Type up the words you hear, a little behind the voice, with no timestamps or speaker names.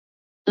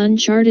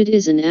Uncharted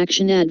is an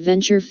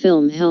action-adventure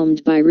film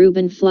helmed by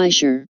Ruben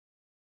Fleischer.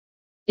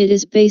 It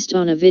is based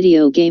on a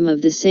video game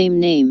of the same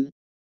name.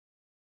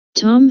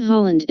 Tom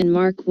Holland and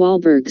Mark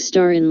Wahlberg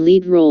star in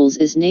lead roles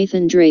as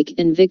Nathan Drake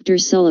and Victor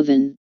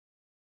Sullivan.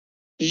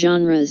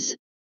 Genres: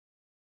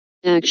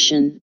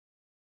 action,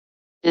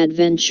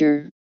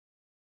 adventure.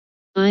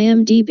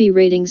 IMDb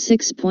rating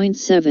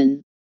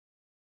 6.7.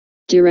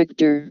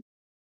 Director: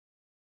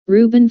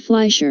 Ruben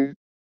Fleischer.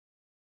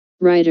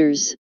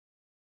 Writers: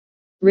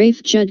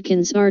 Rafe,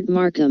 Judkins, Art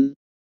Marcum,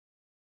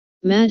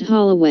 Matt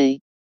Holloway.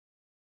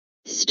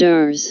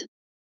 Stars: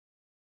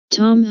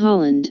 Tom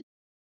Holland,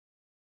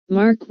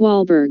 Mark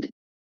Wahlberg,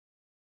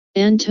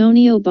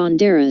 Antonio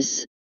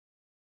Banderas.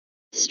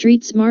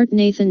 Street smart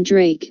Nathan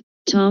Drake,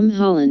 Tom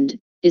Holland,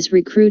 is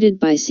recruited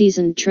by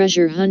seasoned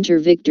treasure hunter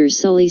Victor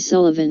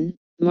Sullivan,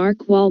 Mark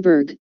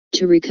Wahlberg,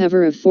 to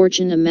recover a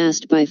fortune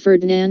amassed by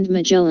Ferdinand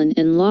Magellan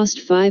and lost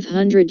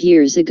 500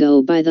 years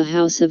ago by the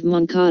House of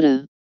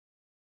Moncada.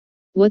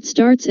 What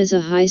starts as a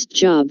heist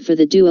job for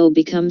the duo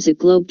becomes a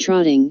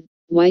globe-trotting,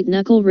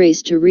 white-knuckle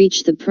race to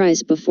reach the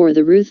prize before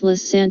the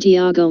ruthless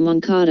Santiago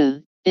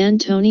Moncada,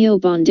 Antonio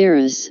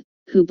Banderas,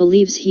 who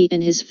believes he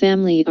and his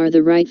family are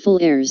the rightful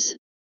heirs.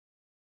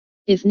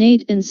 If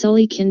Nate and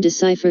Sully can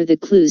decipher the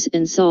clues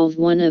and solve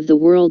one of the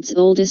world's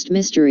oldest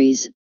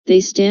mysteries,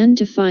 they stand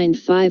to find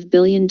 $5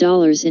 billion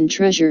in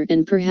treasure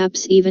and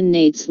perhaps even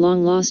Nate's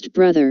long-lost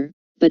brother,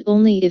 but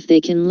only if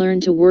they can learn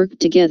to work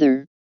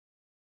together.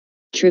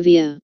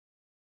 Trivia: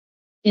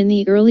 in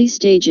the early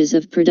stages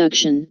of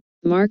production,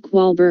 Mark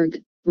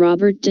Wahlberg,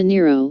 Robert De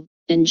Niro,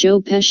 and Joe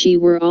Pesci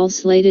were all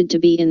slated to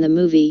be in the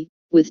movie,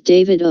 with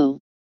David O.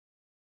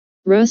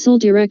 Russell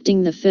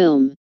directing the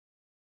film.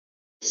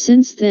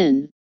 Since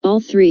then, all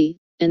three,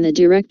 and the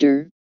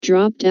director,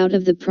 dropped out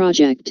of the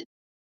project.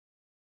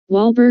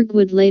 Wahlberg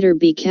would later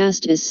be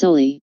cast as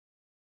Sully.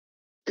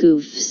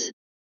 Goofs: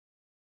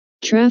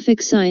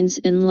 traffic signs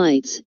and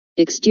lights,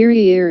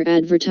 exterior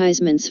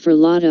advertisements for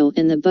Lotto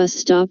and the bus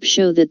stop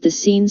show that the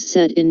scenes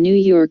set in New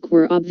York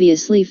were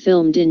obviously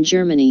filmed in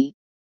Germany.